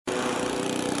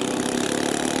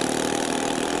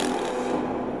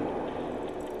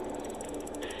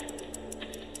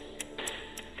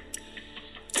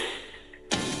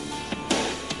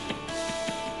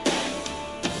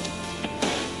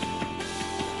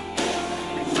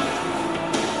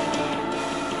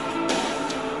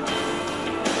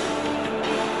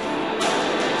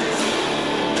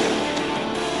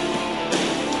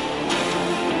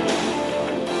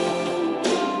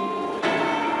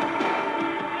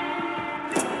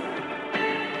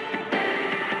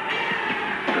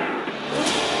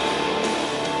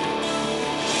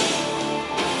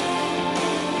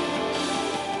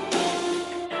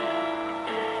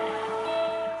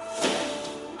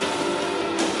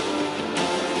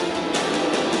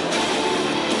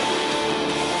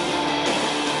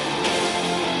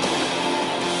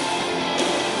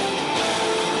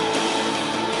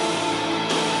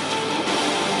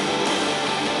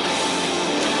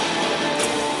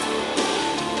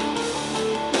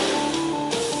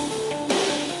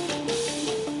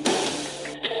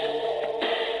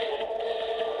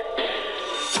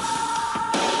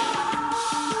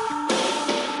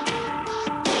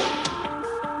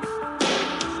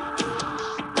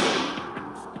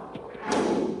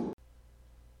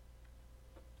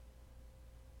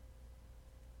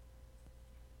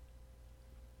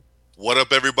What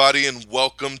up, everybody, and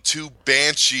welcome to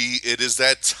Banshee. It is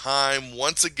that time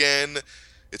once again.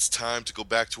 It's time to go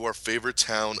back to our favorite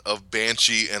town of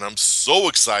Banshee, and I'm so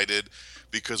excited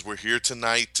because we're here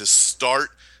tonight to start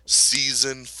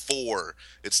season 4.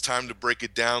 It's time to break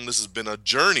it down. This has been a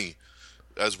journey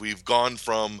as we've gone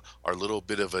from our little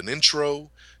bit of an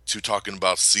intro to talking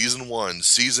about season 1,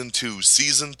 season 2,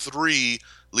 season 3,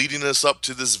 leading us up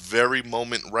to this very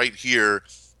moment right here,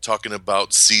 talking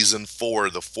about season 4.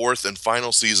 The fourth and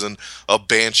final season of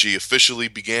Banshee officially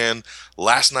began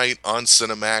last night on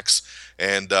Cinemax,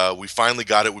 and we finally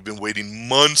got it. We've been waiting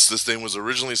months. This thing was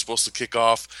originally supposed to kick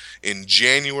off in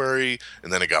January,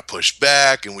 and then it got pushed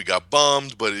back, and we got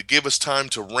bummed, but it gave us time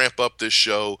to ramp up this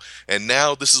show, and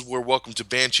now this is where Welcome to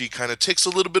Banshee kind of takes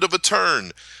a little bit of a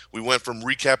turn. We went from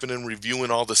recapping and reviewing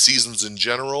all the seasons in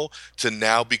general to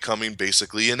now becoming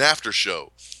basically an after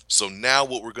show. So now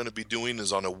what we're going to be doing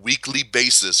is on a weekly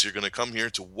basis, you're going to come here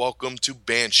to Welcome to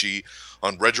Banshee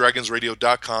on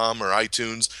RedDragonsRadio.com or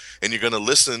iTunes, and you're going to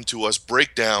listen to us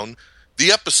break down the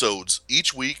episodes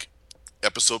each week,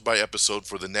 episode by episode,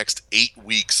 for the next 8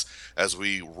 weeks as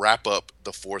we wrap up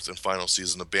the fourth and final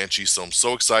season of Banshee. So I'm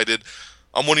so excited.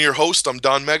 I'm one of your hosts. I'm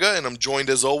Don Mega, and I'm joined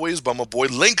as always by my boy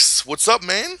Lynx. What's up,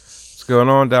 man? What's going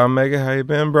on, Don Mega? How you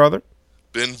been, brother?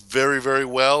 Been very, very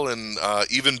well, and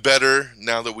even better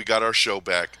now that we got our show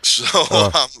back. So Uh,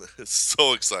 I'm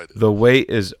so excited. the wait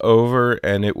is over,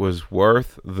 and it was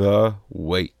worth the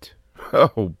wait.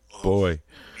 Oh, boy.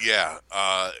 Yeah,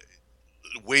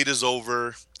 wait is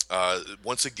over.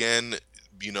 Once again,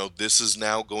 this is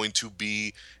now going to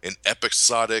be an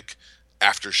episodic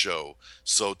after show.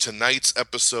 So tonight's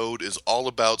episode is all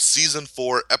about season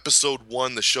 4, episode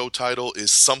 1. The show title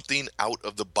is Something Out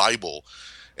of the Bible.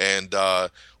 And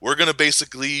we're going to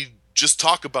basically just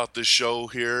talk about this show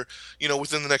here.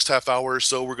 Within the next half hour or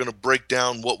so, we're going to break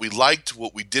down what we liked,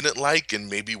 what we didn't like, and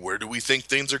maybe where do we think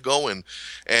things are going.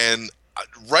 And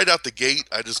right out the gate,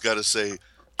 I just got to say,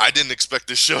 I didn't expect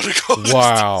this show to go this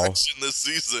Wow. direction this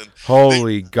season.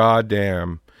 Holy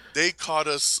goddamn. They caught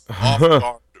us off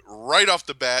guard right off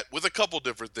the bat with a couple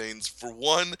different things. For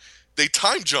one, they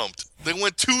time jumped. They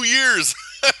went 2 years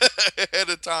ahead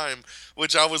of time,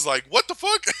 which I was like, what the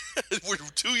fuck? We're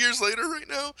 2 years later right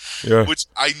now? Yeah. Which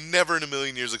I never in a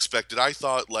million years expected. I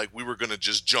thought like we were going to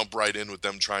just jump right in with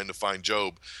them trying to find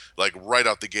Job, like right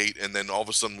out the gate. And then all of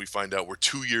a sudden we find out we're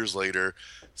 2 years later.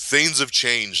 Things have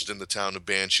changed in the town of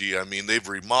Banshee. I mean, they've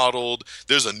remodeled.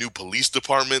 There's a new police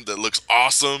department that looks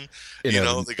awesome. In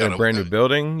They got a brand new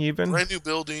building, even? brand new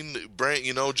building,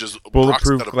 just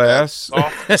Bulletproof Brock's glass. got a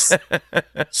office.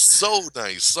 So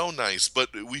nice, so nice. But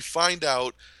we find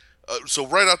out, so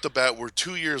right out the bat, we're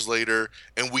 2 years later,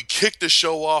 and we kick the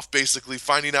show off basically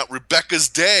finding out Rebecca's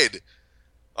dead.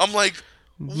 I'm like,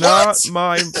 what?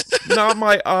 Not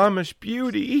my Amish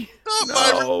beauty. Not No.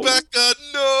 my Rebecca,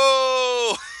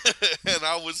 no! And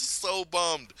I was so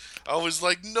bummed. I was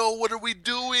like, no, what are we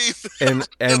doing?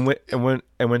 And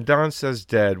when Don says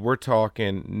dead, we're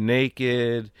talking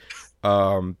naked,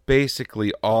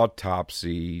 basically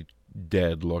autopsy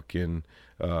dead looking,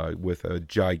 with a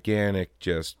gigantic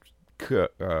just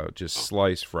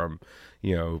slice from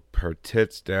her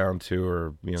tits down to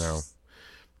her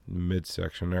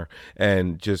midsection there,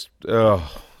 and just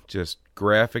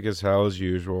graphic as hell as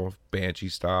usual, Banshee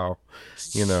style,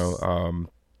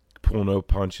 pull no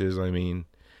punches. I mean,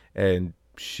 and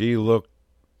she looked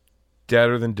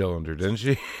deader than Dillinger, didn't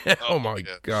she? Oh my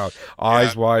God,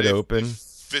 eyes wide open.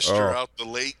 Fished her out the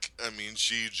lake. I mean,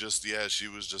 she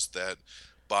was just that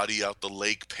body out the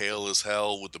lake, pale as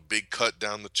hell, with a big cut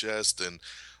down the chest, and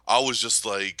I was just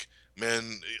like,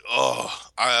 man,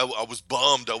 I was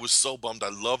bummed. I was so bummed. I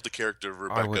love the character of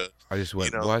Rebecca. I just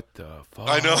went, what the fuck?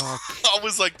 I know. I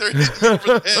was like, they're hitting me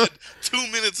over the head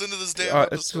 2 minutes into this damn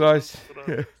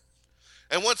episode.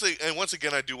 And once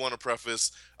again, I do want to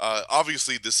preface,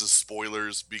 obviously this is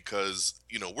spoilers because,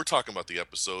 we're talking about the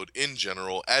episode in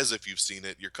general, as if you've seen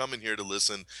it. You're coming here to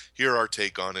listen, hear our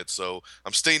take on it. So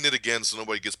I'm stating it again so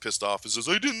nobody gets pissed off and says,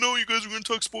 I didn't know you guys were going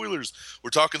to talk spoilers. We're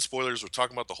talking spoilers. We're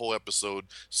talking about the whole episode.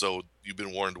 So you've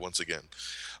been warned once again.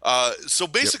 So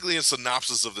basically, a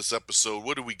synopsis of this episode,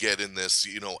 what do we get in this,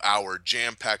 hour,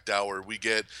 jam-packed hour? We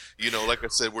get, like I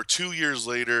said, we're 2 years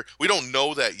later. We don't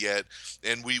know that yet.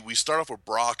 And we start off with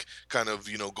Brock kind of,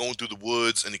 going through the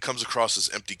woods, and he comes across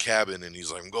this empty cabin, and he's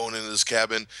like, I'm going into this cabin.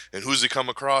 And who's he come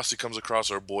across? He comes across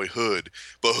our boy Hood.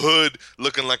 But Hood,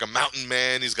 looking like a mountain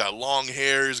man, he's got long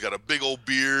hair, he's got a big old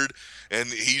beard, and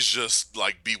he's just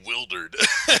like bewildered.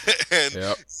 And,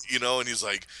 and he's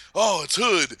like, oh, it's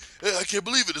Hood. I can't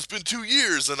believe it. It's been 2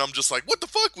 years. And I'm just like, what the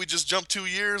fuck? We just jumped 2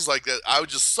 years? Like, I'm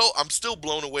still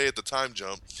blown away at the time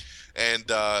jump.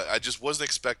 and I just wasn't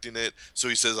expecting it. So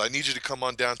he says, "I need you to come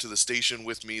on down to the station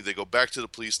with me." They go back to the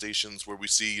police stations where we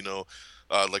see,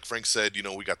 like Frank said,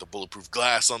 we got the bulletproof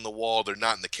glass on the wall. They're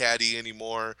not in the caddy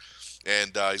anymore.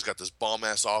 And he's got this bomb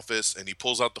ass office, and he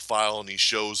pulls out the file and he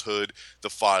shows Hood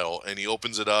the file, and he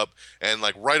opens it up, and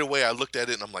like right away I looked at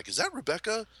it and I'm like, is that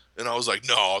Rebecca? And I was like,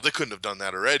 no, they couldn't have done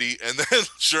that already. And then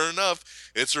sure enough,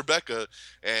 it's Rebecca.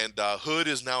 And Hood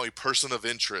is now a person of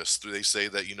interest. They say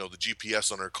that, the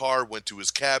GPS on her car went to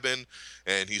his cabin,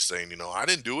 and he's saying, I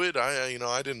didn't do it.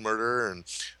 I didn't murder her. And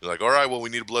they're like, all right, well, we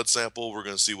need a blood sample. We're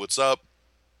going to see what's up,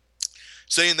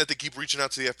 saying that they keep reaching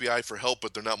out to the FBI for help,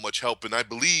 but they're not much help. And I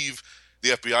believe the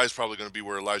FBI is probably going to be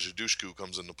where Elijah Dushku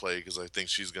comes into play, because I think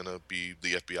she's going to be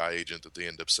the FBI agent that they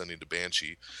end up sending to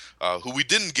Banshee, who we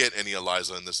didn't get any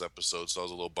Eliza in this episode, so I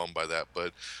was a little bummed by that,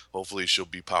 but hopefully she'll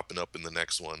be popping up in the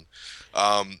next one.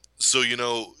 So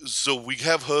we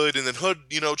have Hood, and then Hood,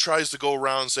 tries to go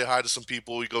around and say hi to some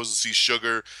people. He goes to see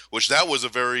Sugar, which that was a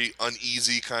very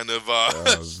uneasy kind of,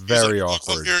 very like,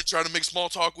 awkward. Come here and try to make small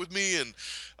talk with me, and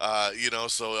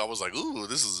so I was like, ooh,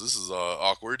 this is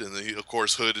awkward. And then of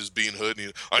course, Hood is being Hood,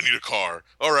 and I need a car.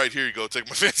 All right, here you go. Take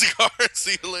my fancy car.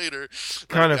 See you later.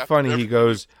 Kind of funny. He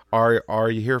goes, "Are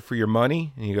you here for your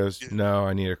money?" And he goes, yeah. "No,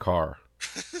 I need a car."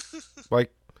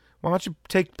 Like, why don't you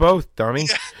take both, dummy?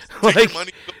 Yeah, take your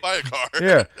money, go buy a car.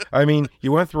 Yeah, I mean,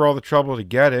 you went through all the trouble to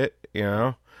get it,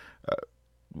 Yeah.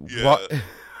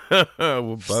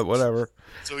 But whatever.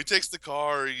 So he takes the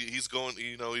car. He's going.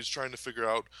 He's trying to figure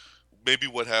out maybe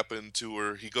what happened to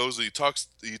her. He goes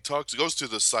to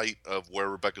the site of where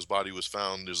Rebecca's body was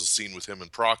found. There's a scene with him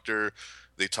and Proctor.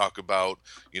 They talk about,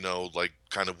 like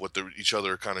kind of what each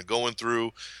other are kind of going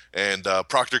through, and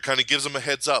Proctor kind of gives him a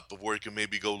heads up of where he can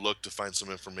maybe go look to find some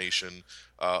information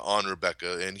on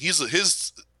Rebecca. And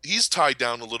he's tied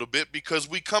down a little bit, because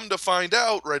we come to find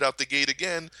out right out the gate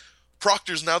again,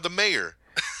 Proctor's now the mayor.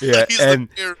 Yeah, He's and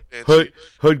the mayor,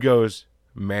 Hood goes,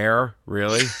 "Mayor,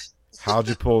 really? How'd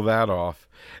you pull that off?"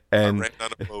 And I ran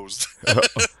unopposed.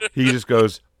 He just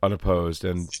goes, "Unopposed,"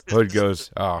 and Hood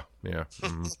goes, "Oh, yeah."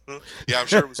 Mm-hmm. Yeah, I'm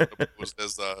sure it was unopposed,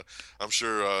 as I'm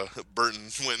sure Burton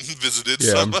went and visited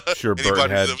I'm sure anybody Burton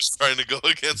that was trying to go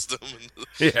against him. And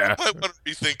yeah. I might want to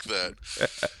rethink that.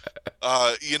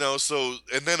 So,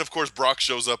 and then of course Brock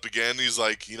shows up again. He's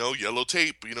like, yellow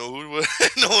tape, no one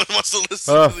wants to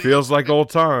listen. Feels like old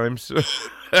times.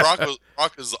 Brock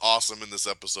is awesome in this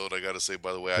episode, I gotta say,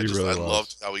 by the way. I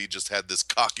loved how he just had this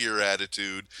cockier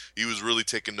attitude. He was really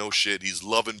taking no shit. He's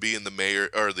loving being the mayor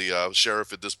or the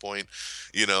sheriff at this point,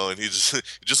 and he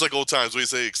just like old times, what do you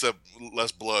say, except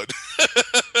less blood.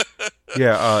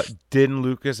 Yeah, didn't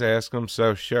Lucas ask him,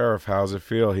 "So Sheriff, how's it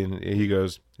feel?" He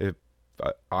goes,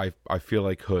 I feel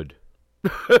like Hood.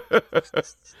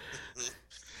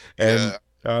 And yeah.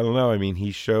 I don't know, I mean,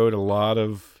 he showed a lot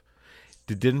of,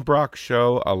 didn't Brock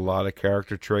show a lot of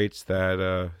character traits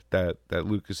that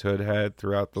Lucas Hood had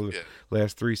throughout the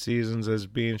last 3 seasons as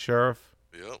being sheriff?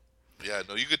 Yep. Yeah,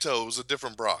 no, you could tell it was a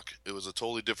different Brock. It was a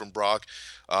totally different Brock.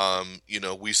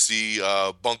 We see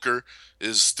Bunker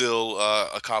is still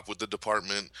a cop with the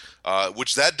department,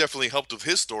 which that definitely helped with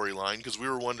his storyline, because we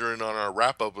were wondering on our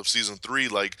wrap up of season 3,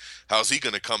 like, how's he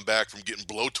going to come back from getting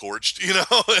blowtorched,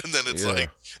 and then it's like,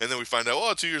 and then we find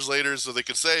out, 2 years later, so they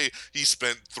could say he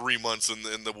spent 3 months in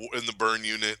the burn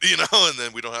unit, and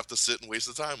then we don't have to sit and waste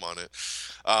the time on it,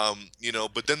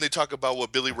 But then they talk about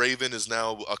what Billy Raven is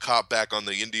now a cop back on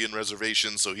the Indian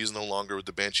reservation, so he's no longer with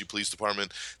the Banshee Police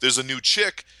Department. There's a new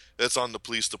chick that's on the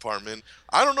police department.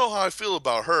 I don't know how I feel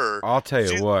about her. I'll tell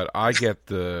you what, I get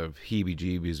the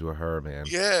heebie-jeebies with her, man.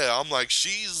 Yeah, I'm like,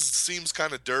 she seems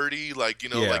kind of dirty, like,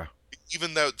 like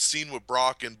even that scene with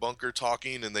Brock and Bunker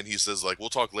talking, and then he says, like, we'll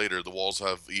talk later, the walls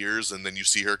have ears, and then you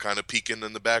see her kind of peeking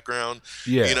in the background,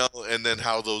 and then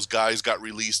how those guys got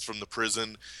released from the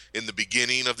prison in the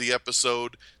beginning of the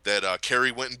episode that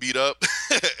Carrie went and beat up.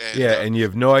 And you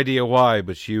have no idea why,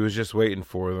 but she was just waiting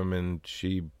for them, and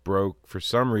she broke, for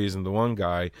some reason, the one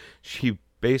guy, she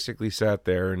basically sat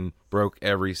there and broke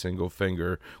every single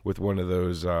finger with one of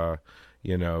those, those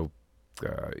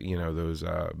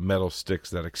metal sticks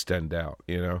that extend out,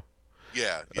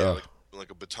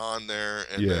 like a baton there,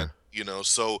 and then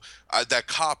so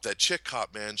that chick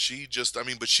cop, man, she just,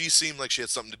 but she seemed like she had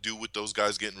something to do with those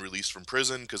guys getting released from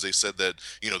prison, because they said that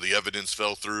the evidence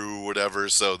fell through or whatever.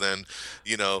 So then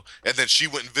and then she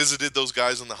went and visited those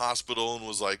guys in the hospital and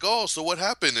was like, oh, so what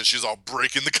happened? And she's all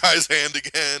breaking the guy's hand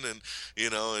again, and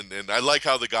and I like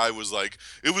how the guy was like,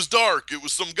 it was dark, it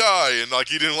was some guy, and like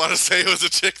he didn't want to say it was a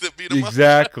chick that beat him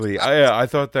exactly. I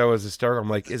thought that was hysterical. I'm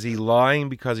like, is he lying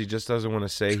because he just doesn't want to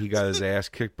say he got his ass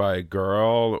kicked by a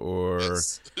girl, or or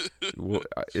Yes.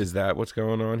 is that what's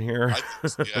going on here?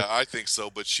 I think so.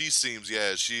 But she seems,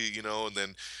 yeah, and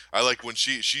then I like when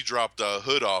she dropped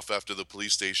Hood off after the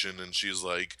police station, and he's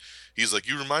like,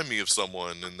 you remind me of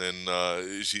someone, and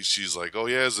then she's like, oh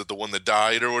yeah, is it the one that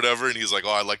died or whatever? And he's like,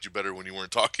 oh, I liked you better when you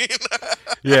weren't talking.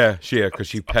 Yeah, because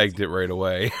she pegged it right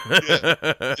away. Yeah,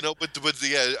 but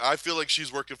yeah, I feel like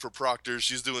she's working for Proctor.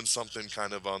 She's doing something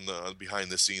kind of on the behind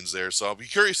the scenes there. So I'll be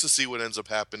curious to see what ends up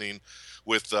happening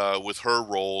with her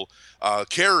role.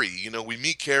 Carrie, we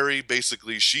meet Carrie.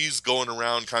 Basically, she's going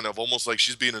around kind of almost like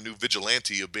she's being a new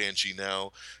vigilante of Banshee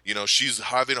now. She's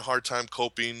having a hard time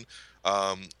coping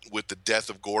with the death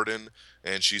of Gordon,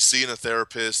 and she's seeing a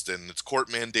therapist, and it's court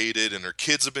mandated, and her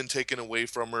kids have been taken away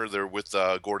from her. They're with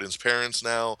Gordon's parents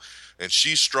now, and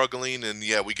she's struggling. And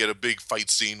yeah, we get a big fight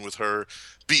scene with her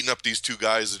beating up these two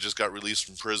guys that just got released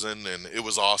from prison, and it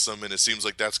was awesome. And it seems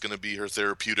like that's going to be her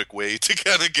therapeutic way to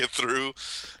kind of get through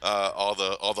all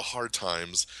the hard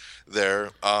times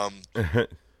there.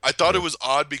 I thought it was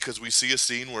odd because we see a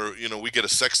scene where, we get a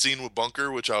sex scene with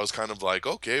Bunker, which I was kind of like,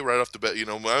 okay, right off the bat,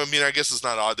 I mean, I guess it's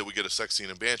not odd that we get a sex scene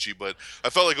in Banshee, but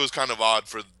I felt like it was kind of odd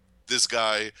for this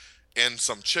guy and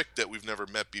some chick that we've never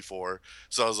met before.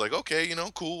 So I was like, okay,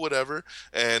 cool, whatever.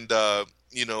 And,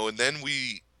 and then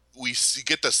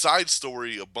get the side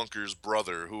story of Bunker's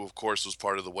brother, who of course was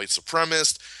part of the white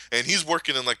supremacist, and he's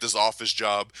working in like this office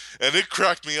job, and it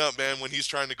cracked me up, man, when he's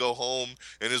trying to go home,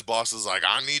 and his boss is like,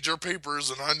 I need your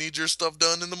papers and I need your stuff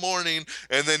done in the morning,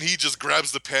 and then he just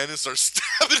grabs the pen and starts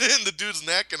stabbing it in the dude's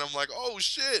neck, and I'm like, oh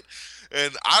shit.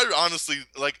 And I honestly,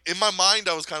 like, in my mind,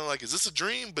 I was kind of like, is this a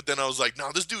dream? But then I was like, no,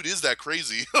 this dude is that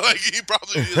crazy. Like, he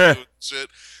probably is doing shit.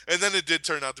 And then it did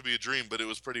turn out to be a dream, but it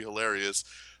was pretty hilarious.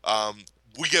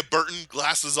 We get Burton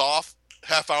glasses off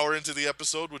half hour into the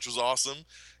episode, which was awesome.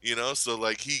 So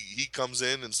like he comes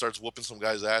in and starts whooping some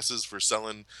guys' asses for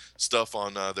selling stuff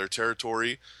on their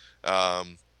territory. Yeah,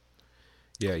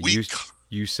 we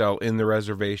you sell in the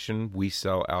reservation, we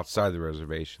sell outside the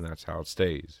reservation. That's how it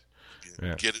stays.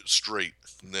 Yeah. Get it straight.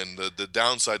 And then the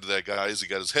downside to that guy is he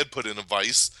got his head put in a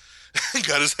vice,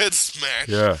 got his head smashed.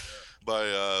 Yeah.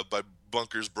 By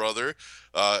Bunker's brother,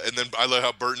 and then I love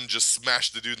how Burton just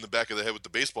smashed the dude in the back of the head with the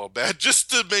baseball bat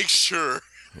just to make sure.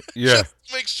 Yeah, just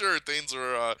make sure things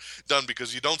are done,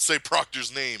 because you don't say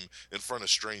Proctor's name in front of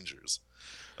strangers.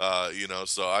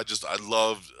 So I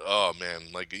loved. Oh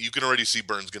man, like you can already see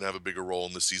Burton's gonna have a bigger role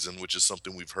in this season, which is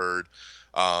something we've heard.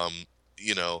 And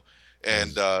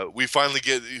we finally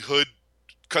get Hood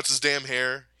cuts his damn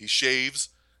hair, he shaves.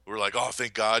 We're like, oh,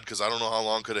 thank God, because I don't know how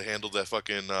long could have handled that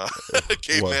fucking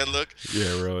caveman look.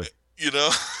 Yeah, really.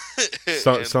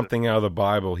 Something out of the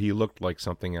Bible. He looked like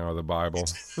something out of the Bible.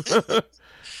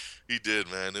 He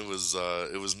did, man. It was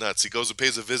nuts. He goes and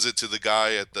pays a visit to the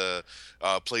guy at the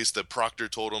place that Proctor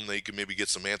told him that he could maybe get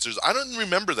some answers. I don't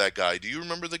remember that guy. Do you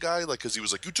remember the guy? Like, because he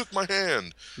was like, "You took my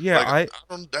hand." Yeah, like,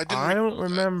 I don't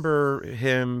remember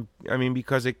him. I mean,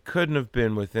 because it couldn't have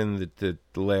been within the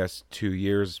last 2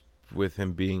 years with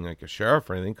him being like a sheriff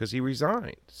or anything, because he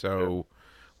resigned. So. Yeah.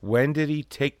 When did he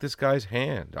take this guy's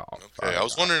hand off? Okay, I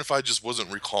was wondering if I just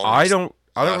wasn't recalling. I don't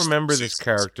remember this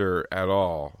character at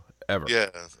all. Ever. Yeah.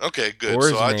 Okay. Good. Or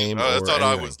his so name I thought I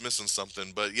anything. was missing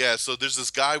something, but yeah. So there's this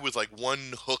guy with like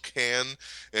one hook hand,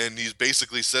 and he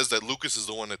basically says that Lucas is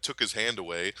the one that took his hand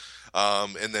away.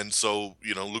 And then so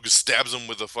Lucas stabs him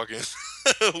with a fucking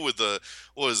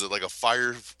what is it, like a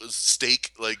fire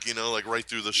stake, like like right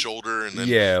through the shoulder, and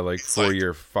then like for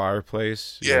your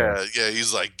fireplace. Yeah.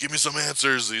 He's like, give me some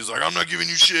answers. He's like, I'm not giving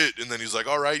you shit. And then he's like,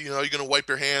 all right, you're gonna wipe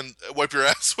your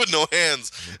ass with no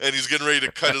hands, and he's getting ready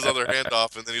to cut his other hand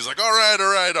off, and then he's like, all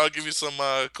right, I'll give you some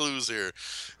clues here,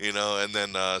 and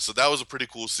then so that was a pretty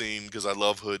cool scene, because I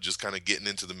love Hood just kind of getting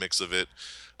into the mix of it.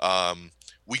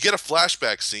 We get a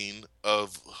flashback scene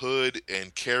of Hood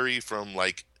and Carrie from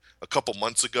like a couple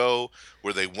months ago,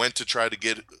 where they went to try to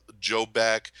get Joe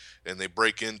back, and they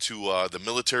break into the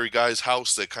military guy's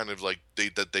house that kind of like they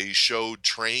showed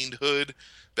trained Hood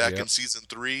back in season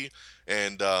 3,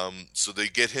 and so they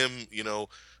get him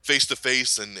face to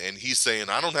face, and he's saying,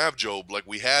 I don't have Job, like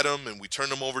we had him and we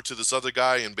turned him over to this other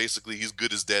guy, and basically he's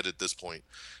good as dead at this point,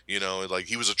 like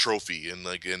he was a trophy, and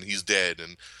he's dead,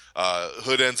 and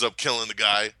Hood ends up killing the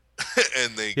guy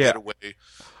and they get away.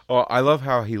 Oh, I love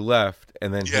how he left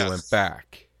and then he went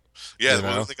back. Yeah, You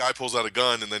well, then know? the guy pulls out a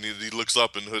gun, and then he looks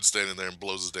up, and Hood's standing there and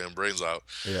blows his damn brains out.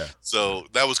 Yeah. So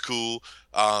that was cool.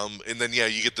 And then yeah,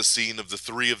 you get the scene of the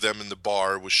three of them in the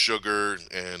bar with Sugar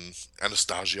and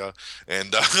Anastasia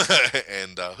and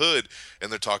and Hood,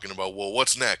 and they're talking about, well,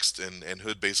 what's next? And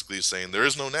Hood basically is saying there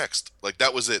is no next. Like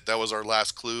that was it. That was our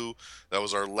last clue. That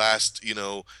was our last,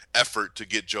 effort to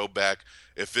get Joe back.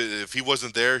 If he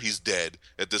wasn't there, he's dead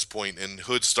at this point. And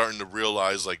Hood's starting to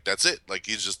realize like that's it. Like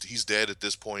he's dead at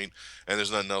this point, and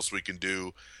there's nothing else we can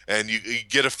do. And you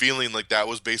get a feeling like that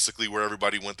was basically where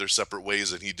everybody went their separate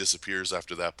ways, and he disappears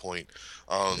after that point.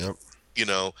 Um, Yep. you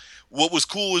know, what was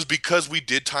cool is because we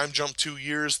did time jump 2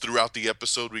 years throughout the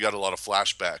episode, we got a lot of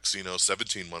flashbacks.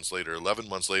 17 months later, 11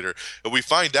 months later, and we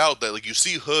find out that like you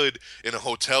see Hood in a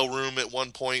hotel room at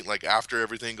one point, like after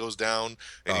everything goes down,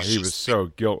 and Oh, he's he was just so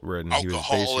guilt ridden. He was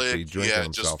alcoholic, basically drinking yeah,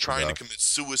 just himself to trying to death. commit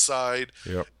suicide,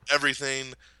 Yep.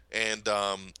 everything. And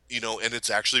and it's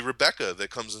actually Rebecca that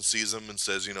comes and sees him and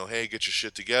says, hey, get your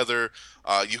shit together.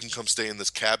 You can come stay in this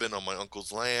cabin on my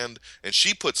uncle's land. And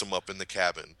she puts him up in the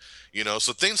cabin.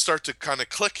 So things start to kind of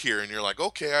click here, and you're like,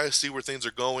 okay, I see where things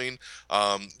are going.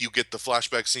 You get the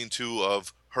flashback scene too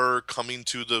of her coming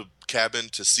to the cabin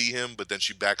to see him, but then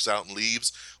she backs out and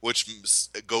leaves, which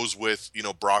goes with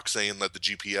Brock saying that the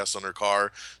GPS on her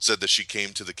car said that she came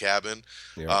to the cabin.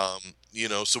 Yep.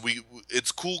 So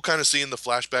it's cool kind of seeing the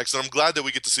flashbacks, and I'm glad that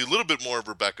we get to see a little bit more of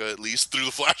Rebecca at least through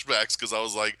the flashbacks, because I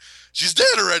was like, she's dead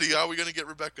already. How are we gonna get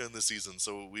Rebecca in this season?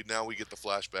 So we get the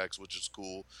flashbacks, which is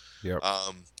cool. Yep.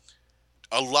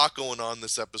 A lot going on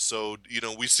this episode.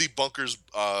 We see Bunker's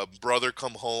brother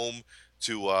come home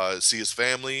to see his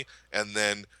family, and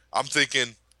then I'm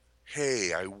thinking,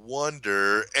 hey, I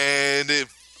wonder, and it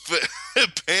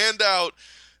panned out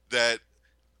that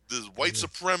the white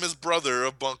supremacist brother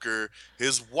of Bunker,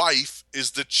 his wife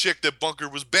is the chick that Bunker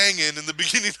was banging in the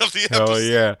beginning of the Oh episode.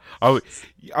 yeah.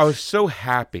 I was so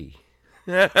happy.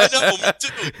 I know, me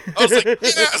too. I was like,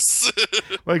 yes.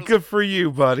 Like, good for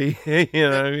you, buddy. You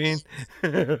know what I mean?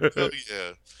 Oh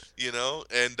yeah,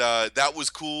 and that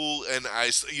was cool. And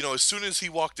as soon as he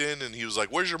walked in and he was like,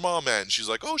 "Where's your mom at?" and she's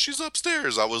like, "Oh, she's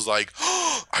upstairs." I was like,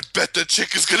 "Oh, I bet that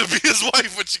chick is gonna be his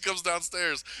wife when she comes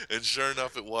downstairs." And sure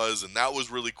enough, it was. And that was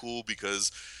really cool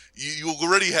because you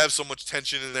already have so much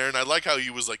tension in there. And I like how he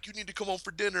was like, "You need to come home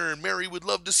for dinner, and Mary would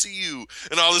love to see you,"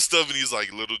 and all this stuff. And he's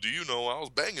like, "Little do you know, I was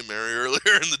banging Mary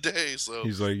earlier in the day." So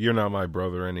He's like, "You're not my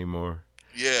brother anymore."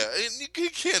 yeah, and you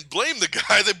can't blame the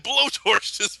guy that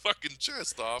blowtorched his fucking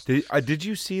chest off. Did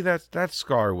you see that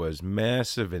scar was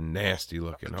massive and nasty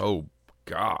looking? Oh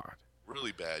God.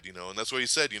 Really bad, and that's what he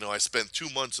said. I spent 2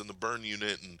 months in the burn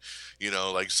unit, and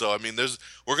so. I mean,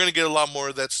 we're gonna get a lot more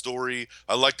of that story.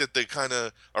 I like that they kind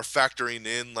of are factoring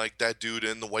in like that dude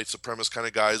and the white supremacist kind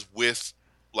of guys with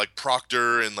like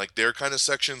Proctor and like their kind of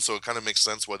section, so it kind of makes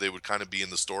sense why they would kind of be in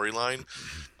the storyline.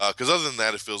 Because other than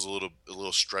that, it feels a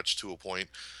little stretched to a point.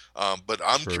 But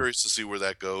I'm True. curious to see where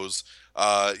that goes.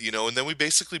 And then we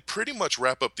basically pretty much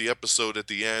wrap up the episode at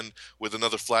the end with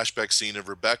another flashback scene of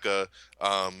Rebecca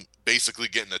basically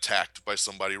getting attacked by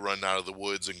somebody running out of the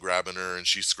woods and grabbing her, and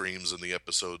she screams, and the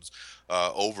episode's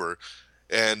over.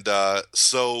 And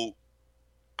so,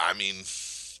 I mean,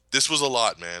 this was a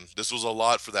lot, man. This was a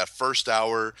lot for that first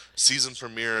hour season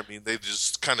premiere. I mean, they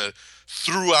just kind of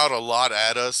threw out a lot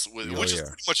at us, Oh which is yeah.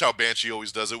 pretty much how Banshee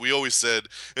always does it. We always said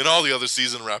in all the other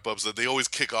season wrap ups that they always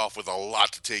kick off with a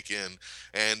lot to take in,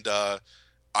 and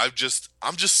I'm just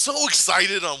so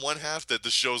excited on one half that the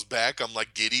show's back. I'm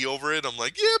like giddy over it. I'm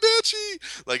like, yeah, Banshee.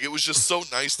 Like it was just so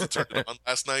nice to turn it on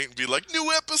last night and be like,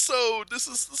 new episode. This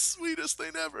is the sweetest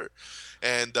thing ever.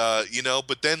 And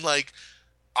but then like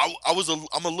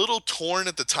I'm a little torn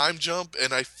at the time jump,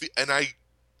 and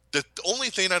the only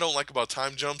thing I don't like about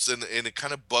time jumps, and it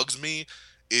kind of bugs me,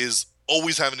 is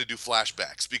always having to do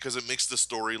flashbacks because it makes the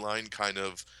storyline kind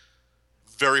of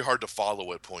very hard to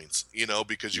follow at points,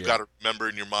 because you Yeah. got to remember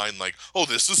in your mind, like, oh,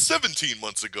 this is 17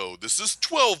 months ago, this is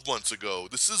 12 months ago,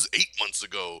 this is 8 months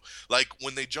ago. Like,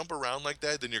 when they jump around like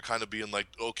that, then you're kind of being like,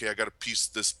 okay, I got to piece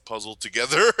this puzzle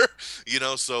together,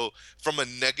 So, from a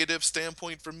negative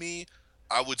standpoint for me,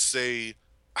 I would say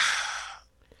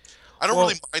I don't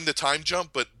really Well, mind the time jump,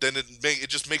 but then it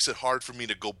just makes it hard for me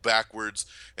to go backwards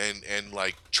and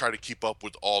like try to keep up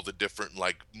with all the different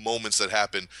like moments that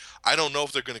happen. I don't know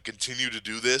if they're going to continue to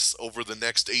do this over the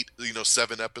next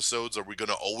 7 episodes. Are we going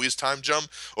to always time jump,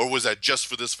 or was that just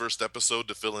for this first episode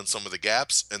to fill in some of the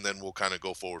gaps, and then we'll kind of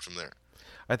go forward from there?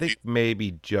 I Do think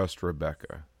maybe just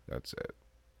Rebecca. That's it.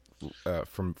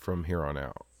 From here on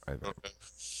out, I think. okay.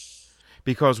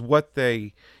 Because what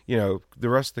they, the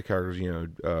rest of the characters,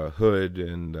 Hood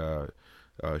and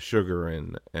Sugar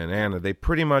and Anna. They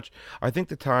pretty much, I think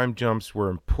the time jumps were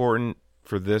important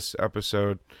for this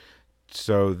episode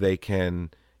so they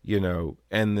can,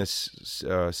 end this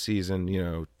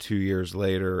season, 2 years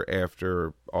later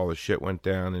after all the shit went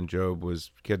down and Job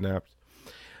was kidnapped.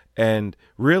 And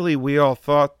really, we all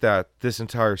thought that this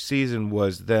entire season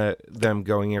was that them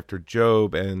going after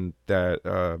Job and that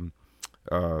uh,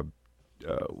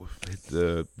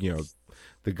 the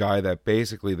the guy that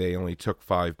basically they only took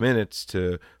 5 minutes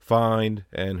to find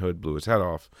and Hood blew his head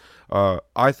off.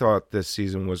 I thought this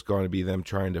season was going to be them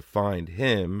trying to find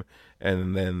him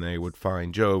and then they would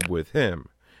find Job with him.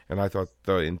 And I thought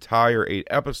the entire 8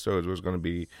 episodes was going to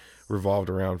be revolved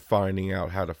around finding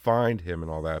out how to find him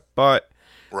and all that. But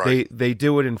Right. they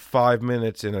do it in 5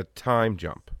 minutes in a time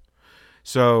jump.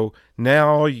 So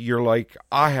now you're like,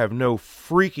 I have no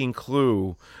freaking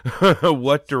clue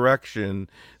what direction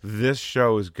this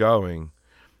show is going,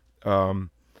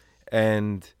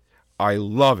 and I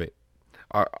love it.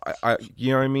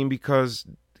 You know what I mean? Because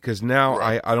now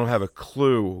Right. I don't have a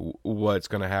clue what's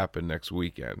going to happen next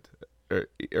weekend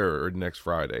or next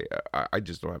Friday. I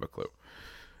just don't have a clue.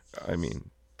 I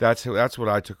mean, that's what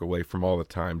I took away from all the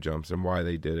time jumps and why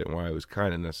they did it and why it was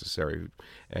kind of necessary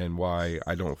and why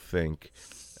I don't think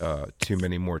too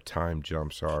many more time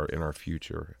jumps are in our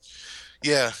future.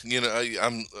 Yeah,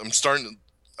 I'm starting.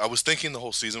 I was thinking the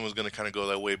whole season was going to kind of go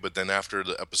that way, but then after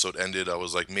the episode ended, I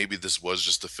was like, maybe this was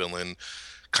just to fill in,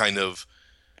 kind of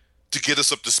to get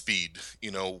us up to speed.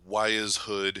 Why is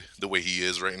Hood the way he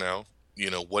is right now?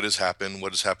 What has happened?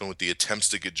 What has happened with the attempts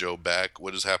to get Joe back?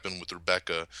 What has happened with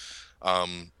Rebecca?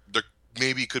 There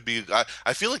maybe could be.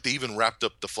 I feel like they even wrapped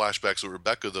up the flashbacks with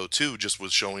Rebecca though too, just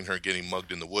with showing her getting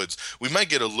mugged in the woods. We might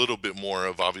get a little bit more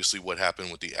of obviously what happened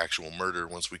with the actual murder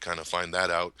once we kind of find that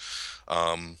out.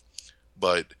 Um,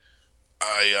 but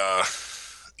I,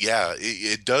 yeah,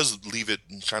 it does leave it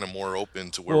kind of more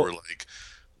open to where we're Well, like,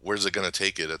 where's it gonna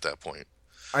take it at that point?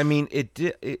 I mean, it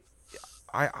did.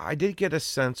 I did get a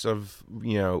sense of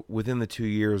within the 2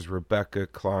 years, Rebecca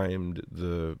climbed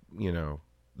the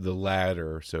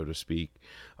ladder, so to speak,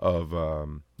 of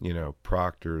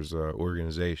Proctor's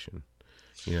organization.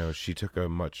 She took a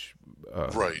much,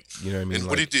 Right. I mean, And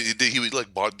what like did he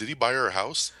like bought? Did he buy her a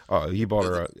house? he bought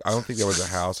her. I don't think that was a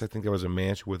house. I think that was a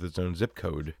mansion with its own zip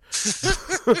code.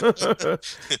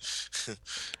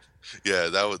 Yeah,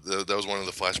 that was one of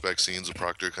the flashback scenes of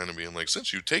Proctor kind of being like,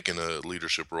 since you've taken a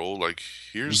leadership role, like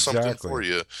here's something Exactly. for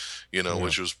you, Yeah.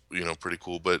 which was pretty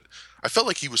cool. But I felt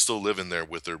like he was still living there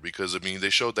with her because I mean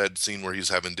they showed that scene where he's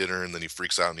having dinner and then he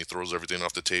freaks out and he throws everything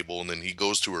off the table and then he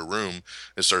goes to her room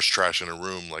and starts trashing her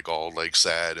room like all like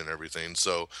sad and everything.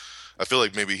 So I feel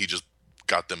like maybe he just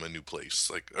got them a new place,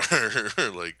 like or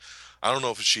like I don't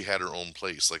know if she had her own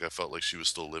place. Like I felt like she was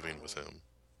still living with him.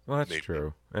 Well, that's Maybe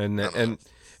true. And I don't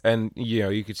know.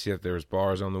 you could see that there was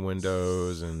bars on the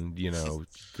windows and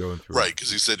going through. Right,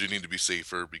 because he said you need to be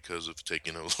safer because of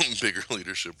taking a bigger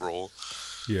leadership role.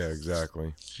 Yeah,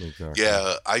 exactly. Exactly.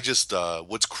 Yeah, I just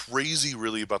what's crazy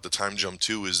really about the time jump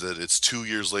too is that it's 2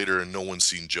 years later and no one's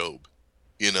seen Job.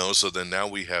 So then now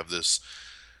we have this.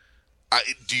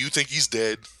 Do you think he's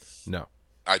dead? No.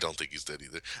 I don't think he's dead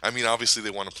either. I mean, obviously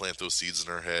they want to plant those seeds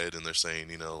in our head, and they're saying,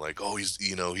 like, oh,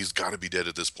 he's got to be dead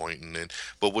at this point, and then,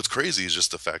 but what's crazy is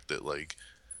just the fact that, like,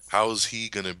 how is he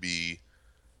gonna be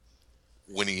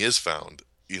when he is found?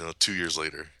 2 years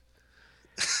later.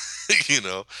 you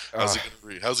know, Uh,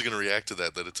 how's he gonna react to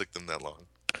that it took them that long?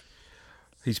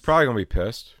 he's probably gonna be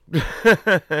pissed.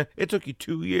 It took you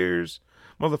 2 years,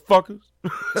 motherfuckers.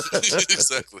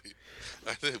 Exactly.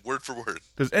 Word for word.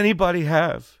 Does anybody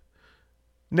have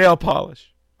nail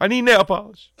polish? I need nail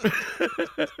polish.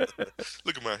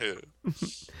 Look at my hair.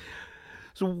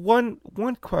 So one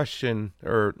question,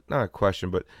 or not a question,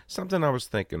 but something I was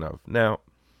thinking of. Now,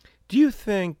 do you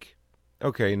think?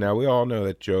 Okay, now we all know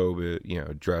that Job,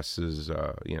 dresses,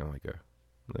 like a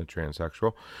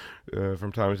transsexual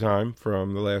from time to time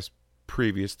from the last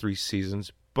previous 3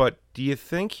 seasons. But do you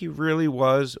think he really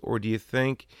was, or do you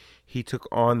think he took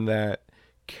on that?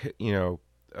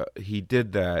 He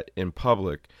did that in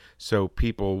public so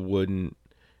people wouldn't,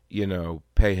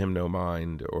 pay him no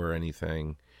mind or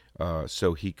anything,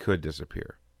 so he could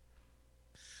disappear.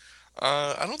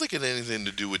 I don't think it had anything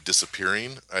to do with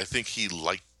disappearing. I think he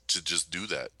liked to just do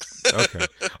that.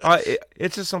 Okay,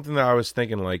 it's just something that I was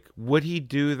thinking. Like, would he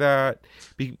do that?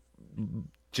 Be,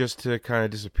 just to kind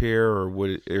of disappear, or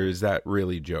is that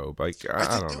really Job? Like,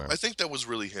 I don't know. I think that was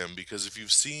really him because if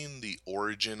you've seen the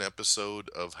origin episode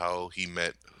of how he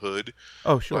met Hood,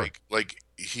 Oh, sure. like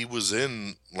he was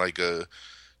in like a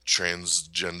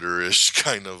transgenderish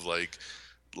kind of like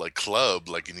like club,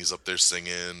 like, and he's up there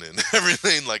singing and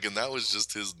everything, like, and that was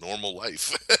just his normal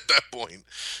life at that point,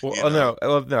 Well, you know.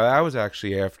 no, that was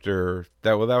actually after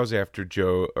that. Well, that was after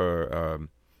Joe, or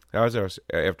that was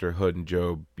after Hood and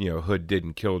Job. Hood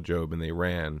didn't kill Job, and they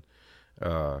ran.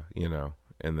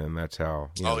 And then that's how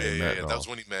Oh they yeah, yeah, met yeah. and That was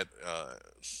all. when he met Uh,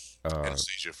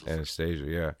 Anastasia for the first. Anastasia,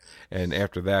 yeah. And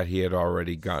after that, he had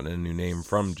already gotten a new name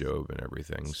from Job and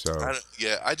everything. So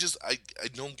Yeah, I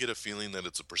don't get a feeling that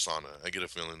it's a persona. I get a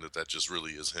feeling that that just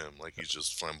really is him. Like he's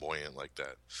just flamboyant like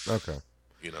that, okay.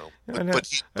 you know. Yeah, But I but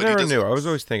he never doesn't. knew. I was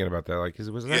always thinking about that. Like,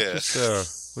 Yeah.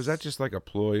 was that just like a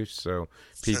ploy so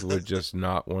people would just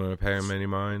not want to pay him any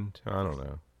mind? I don't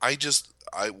know.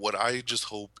 I what I just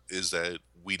hope is that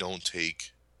we don't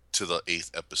take to the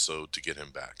eighth episode to get him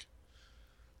back.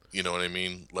 You know what I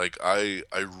mean? Like I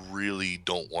really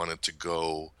don't want it to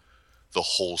go the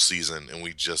whole season and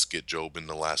we just get Job in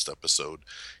the last episode.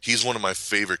 He's one of my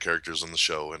favorite characters on the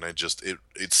show, and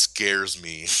it scares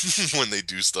me when they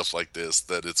do stuff like this,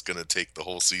 that it's going to take the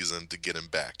whole season to get him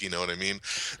back. You know what I mean?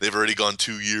 They've already gone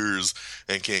 2 years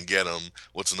and can't get him.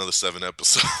 What's another 7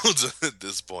 episodes at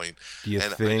this point? Do you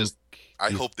And think? I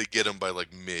Do you, hope they get him by like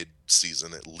mid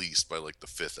season, at least by like the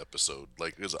fifth episode.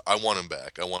 Like, 'cause I want him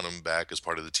back. I want him back as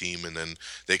part of the team, and then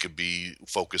they could be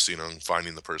focusing on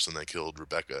finding the person that killed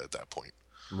Rebecca at that point.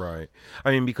 right. I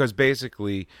mean, because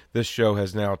basically this show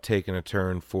has now taken a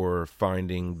turn for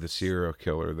finding the serial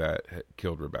killer that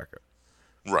killed Rebecca.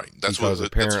 Right. Because That's Hood's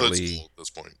apparently, goal at this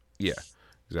point. yeah,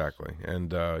 exactly.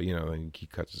 And then he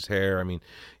cuts his hair. I mean,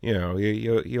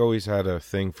 he always had a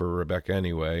thing for Rebecca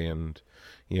anyway, and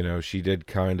she did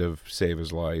kind of save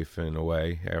his life in a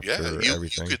way Yeah, after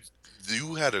everything.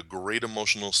 you had a great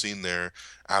emotional scene there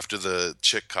after the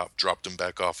chick cop dropped him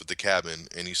back off at the cabin,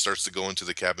 and he starts to go into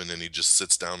the cabin and he just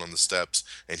sits down on the steps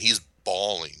and he's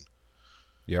bawling.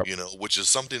 Yep. You know, which is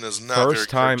something that's not very First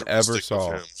time ever characteristic of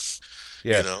saw. him.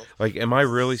 You Yeah. know, Like, am I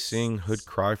really seeing Hood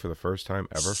cry for the first time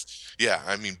ever? yeah,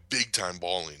 I mean, big time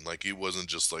bawling. Like he wasn't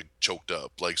just like choked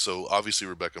up. Like, so obviously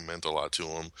Rebecca meant a lot to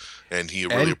him, and he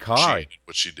really And Kai. appreciated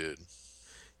what she did.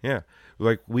 Yeah.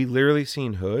 Like, we literally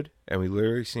seen Hood and we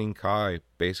literally seen Kai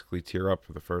basically tear up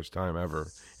for the first time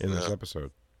ever in this Yeah,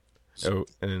 episode. it's a Oh,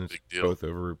 and it's big deal. both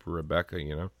over Rebecca.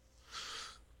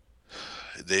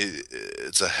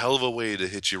 It's a hell of a way to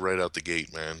hit you right out the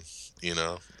gate, man. You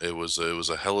know, it was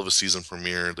a hell of a season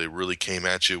premiere. They really came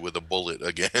at you with a bullet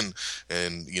again,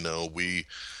 and we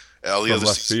all the From other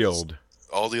left seasons. field.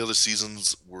 All the other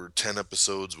seasons were 10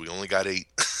 episodes. We only got 8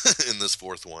 in this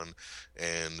fourth one,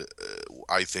 and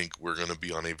I think we're going to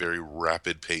be on a very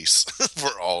rapid pace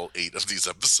for all 8 of these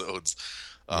episodes.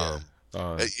 Yeah. Um,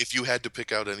 Uh, if you had to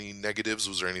pick out any negatives,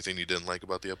 was there anything you didn't like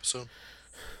about the episode?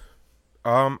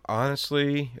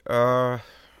 Honestly, what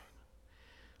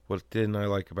didn't I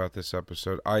like about this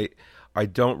episode? I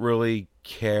don't really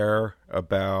care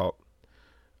about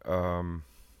um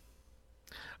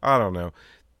I don't know.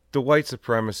 The white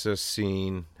supremacist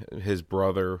scene, his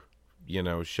brother,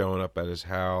 showing up at his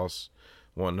house,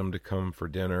 wanting him to come for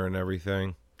dinner and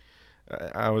everything.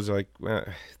 I was like,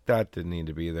 that didn't need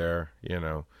to be there.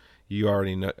 You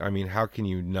already know. I mean, how can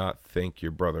you not think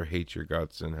your brother hates your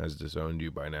guts and has disowned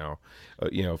you by now?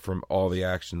 From all the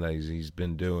action that he's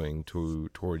been doing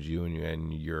towards you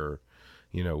and your,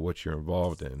 what you're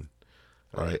involved in.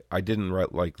 I Right. I didn't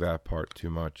like that part too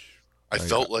much. I I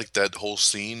felt like that whole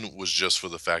scene was just for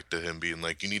the fact of him being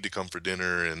like, "You need to come for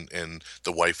dinner," and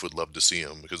the wife would love to see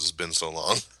him because it's been so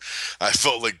long. I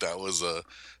felt like that was a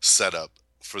setup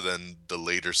for then the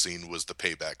later scene was the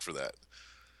payback for that.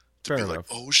 To be Fair like, enough.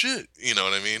 oh shit, you know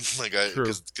what I mean? Like True.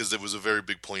 because it was a very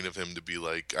big point of him to be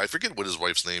like, I forget what his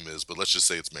wife's name is, but let's just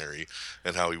say it's Mary,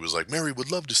 and how he was like, Mary would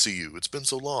love to see you. It's been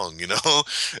so long, you know.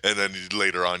 And then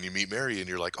later on, you meet Mary, and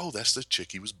you're like, oh, that's the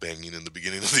chick he was banging in the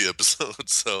beginning of the episode.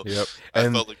 So Yep. I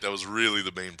And felt like that was really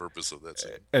the main purpose of that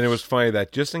scene. and it was funny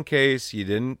that just in case you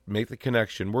didn't make the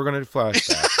connection, we're going to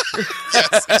flashback.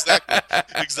 Yes, exactly,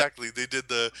 exactly. They did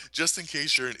the just in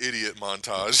case you're an idiot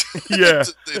montage. Yeah.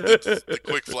 They did the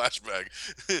quick flashback.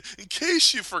 In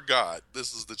case you forgot,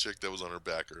 this is the chick that was on her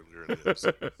back earlier in the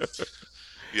episode.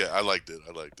 Yeah, I liked it.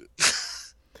 I liked it.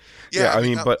 Yeah, Yeah, I I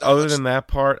mean, mean, but not other much. than that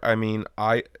part, I mean,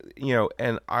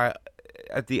 and I,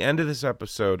 at the end of this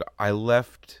episode, I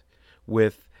left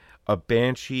with a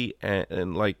Banshee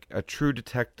and like a True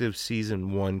Detective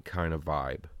season 1 kind of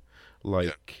vibe. Yeah,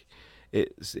 Like,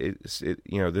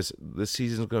 this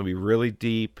season's going to be really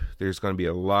deep. There's going to be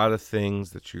a lot of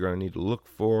things that you're going to need to look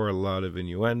for, a lot of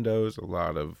innuendos, a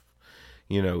lot of,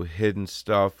 hidden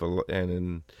stuff,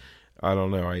 and I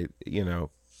don't know,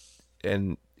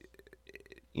 and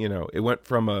it went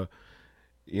from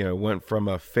went from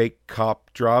a fake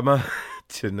cop drama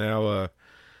to now a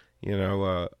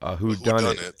A who who done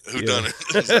done it. it? Who done Yeah.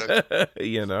 it? Exactly.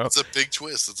 you know. It's a big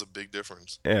twist. It's a big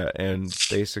difference. Yeah, and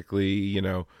basically,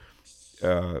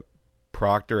 uh,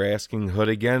 Proctor asking Hood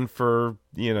again for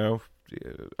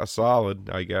a solid,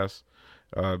 I guess,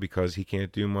 because he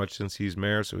can't do much since he's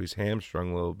mayor, so he's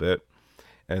hamstrung a little bit,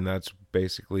 and that's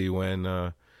basically when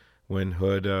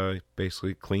Hood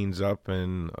basically cleans up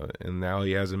and now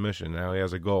he has a mission, now he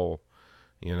has a goal,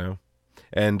 you know.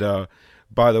 And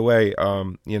by the way,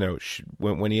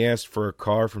 when he asked for a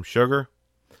car from Sugar,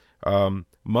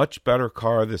 much better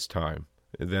car this time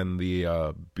than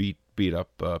the beat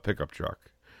up pickup truck.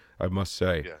 I must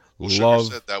say, Yeah. Well, Sugar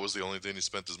said love. that was the only thing he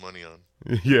spent his money on.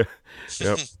 Yeah,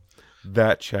 yep.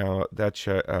 That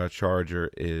Charger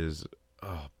is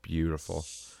beautiful.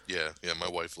 Yeah, yeah. My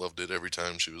wife loved it every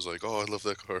time. She was like, "Oh, I love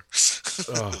that car."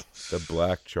 Oh, the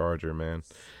black Charger, man.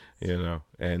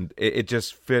 And it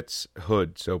just fits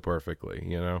Hood so perfectly.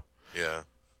 Yeah.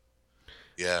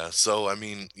 Yeah, so I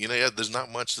mean, yeah, there's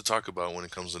not much to talk about when it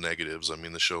comes to negatives. I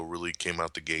mean, the show really came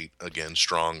out the gate again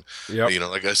strong. Yep.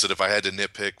 Like I said, if I had to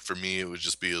nitpick, for me, it would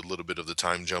just be a little bit of the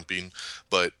time jumping.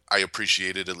 But I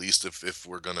appreciate it, at least if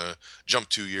we're gonna jump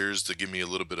 2 years, to give me a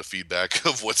little bit of feedback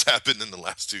of what's happened in the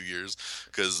last 2 years.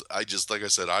 Because I just, like I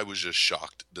said, I was just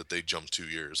shocked that they jumped 2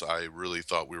 years. I really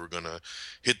thought we were gonna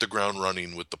hit the ground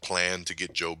running with the plan to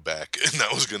get Joe back, and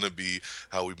that was gonna be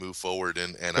how we move forward.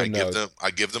 And I give No,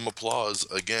 them applause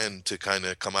again to kind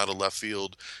of come out of left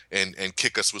field and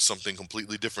kick us with something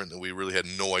completely different that we really had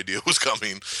no idea was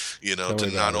coming. tell me To about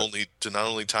it. not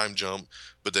only time jump,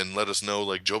 but then let us know,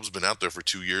 like, Job's been out there for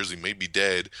 2 years. He may be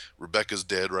dead. Rebecca's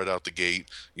dead right out the gate.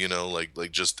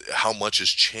 Like just how much has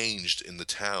changed in the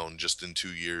town just in 2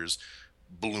 years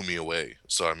blew me away.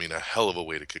 So I mean, a hell of a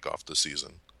way to kick off the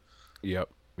season. Yep.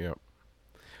 Yep.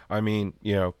 I mean,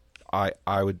 I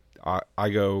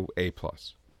go A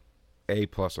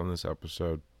plus on this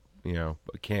episode.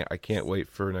 I can't wait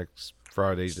for next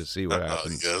Friday to see what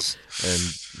happens. Yes.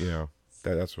 And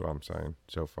that's what I'm saying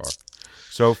so far.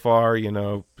 So far,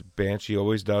 Banshee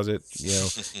always does it.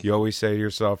 You always say to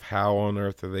yourself, how on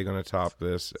earth are they going to top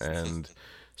this? And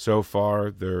so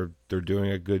far, they're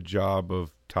doing a good job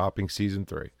of topping season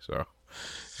 3. So,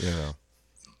 you know,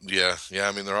 Yeah, yeah.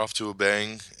 I mean, they're off to a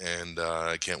bang, and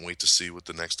I can't wait to see what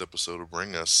the next episode will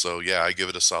bring us. So yeah, I give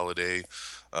it a solid A,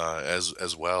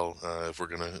 as well. If we're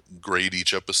gonna grade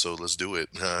each episode, let's do it.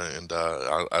 And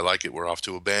I like it. We're off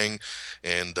to a bang,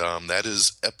 and that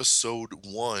is episode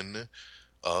 1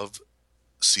 of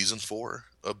season 4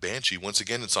 of Banshee. Once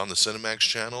again, it's on the Cinemax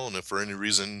channel, and if for any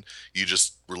reason you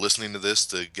just were listening to this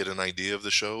to get an idea of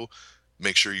the show,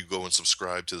 make sure you go and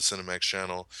subscribe to the Cinemax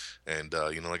channel. And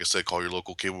like I said, call your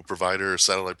local cable provider or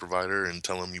satellite provider and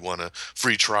tell them you want a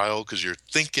free trial because you're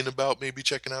thinking about maybe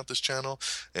checking out this channel.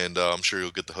 And I'm sure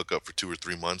you'll get the hookup for 2 or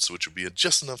 3 months, which will be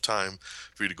just enough time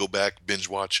for you to go back, binge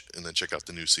watch, and then check out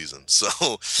the new season.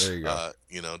 So there you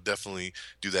go. definitely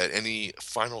do that. Any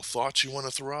final thoughts you want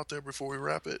to throw out there before we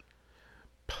wrap it?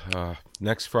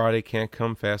 Next Friday can't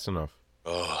come fast enough.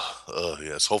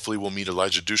 Yes. Hopefully, we'll meet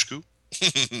Elijah Dushku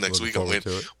next Looking week. I'm forward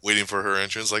to it. waiting for her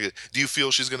entrance. Like, do you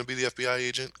feel she's going to be the FBI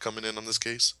agent coming in on this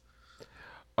case?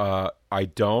 I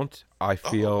don't. I Oh,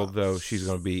 feel wow. though she's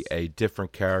going to be a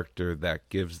different character that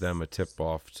gives them a tip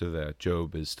off to that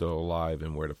Job is still alive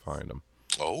and where to find him.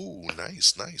 Oh,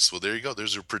 nice, nice. Well, there you go.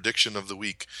 There's your prediction of the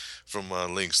week from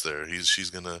Links. There, she's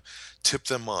gonna tip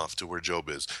them off to where Job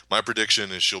is. My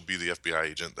prediction is she'll be the FBI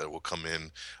agent that will come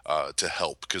in to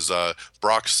help because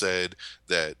Brock said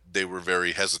that they were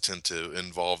very hesitant to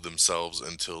involve themselves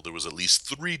until there was at least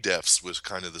 3 deaths with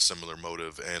kind of the similar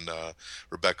motive, and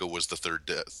Rebecca was the third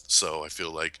death. So I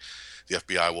feel like the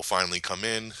FBI will finally come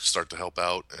in, start to help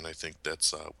out, and I think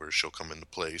that's where she'll come into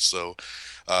play. So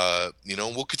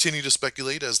we'll continue to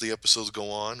speculate as the episodes go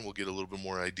on. We'll get a little bit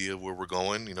more idea of where we're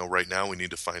going. Right now we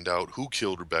need to find out who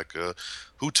killed Rebecca,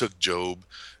 who took Job,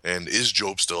 and is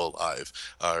Job still alive?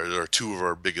 Are 2 of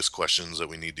our biggest questions that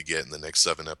we need to get in the next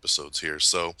 7 episodes here.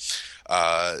 So,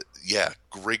 yeah,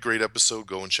 great episode.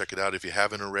 Go and check it out if you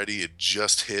haven't already. It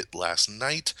just hit last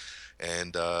night.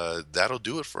 And that'll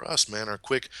do it for us, man. Our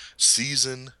quick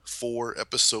season 4,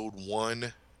 episode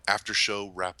 1 after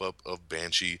show wrap up of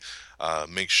Banshee.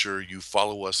 Make sure you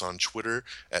follow us on Twitter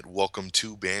at Welcome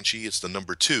to Banshee. It's the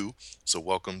number 2, so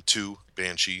Welcome to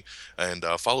Banshee. And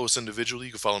follow us individually.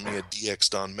 You can follow me at DX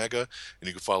Don Mega, and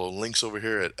you can follow Links over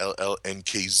here at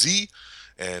LLNKZ.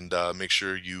 And make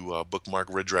sure you bookmark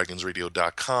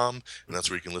reddragonsradio.com, and that's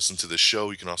where you can listen to the show.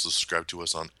 You can also subscribe to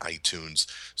us on iTunes.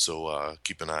 So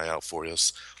keep an eye out for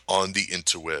us on the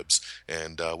interwebs.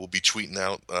 And we'll be tweeting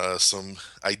out some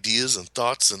ideas and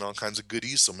thoughts and all kinds of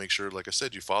goodies. So make sure, like I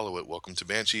said, you follow it. Welcome to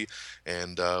Banshee.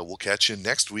 And we'll catch you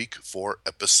next week for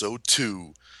episode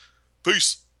 2.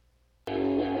 Peace.